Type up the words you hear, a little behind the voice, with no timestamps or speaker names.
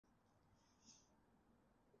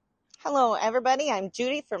Hello everybody, I'm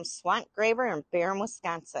Judy from Swamp Graver in Barron,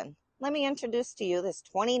 Wisconsin. Let me introduce to you this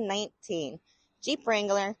 2019 Jeep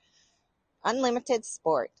Wrangler Unlimited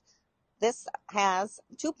Sport. This has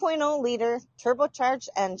 2.0 liter turbocharged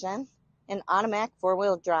engine and automatic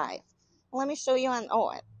four-wheel drive. Let me show you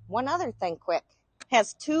one other thing quick. It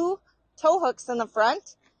has two tow hooks in the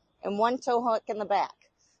front and one tow hook in the back.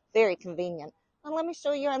 Very convenient. Now let me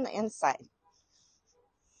show you on the inside.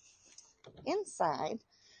 Inside,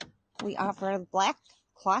 we offer black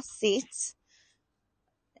cloth seats,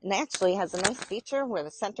 and actually has a nice feature where the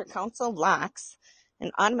center console locks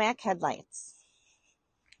and automatic headlights.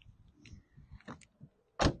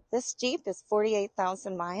 This Jeep is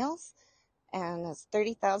 48,000 miles and is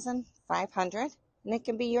 30,500, and it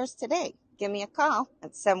can be yours today. Give me a call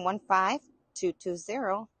at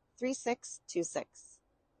 715-220-3626.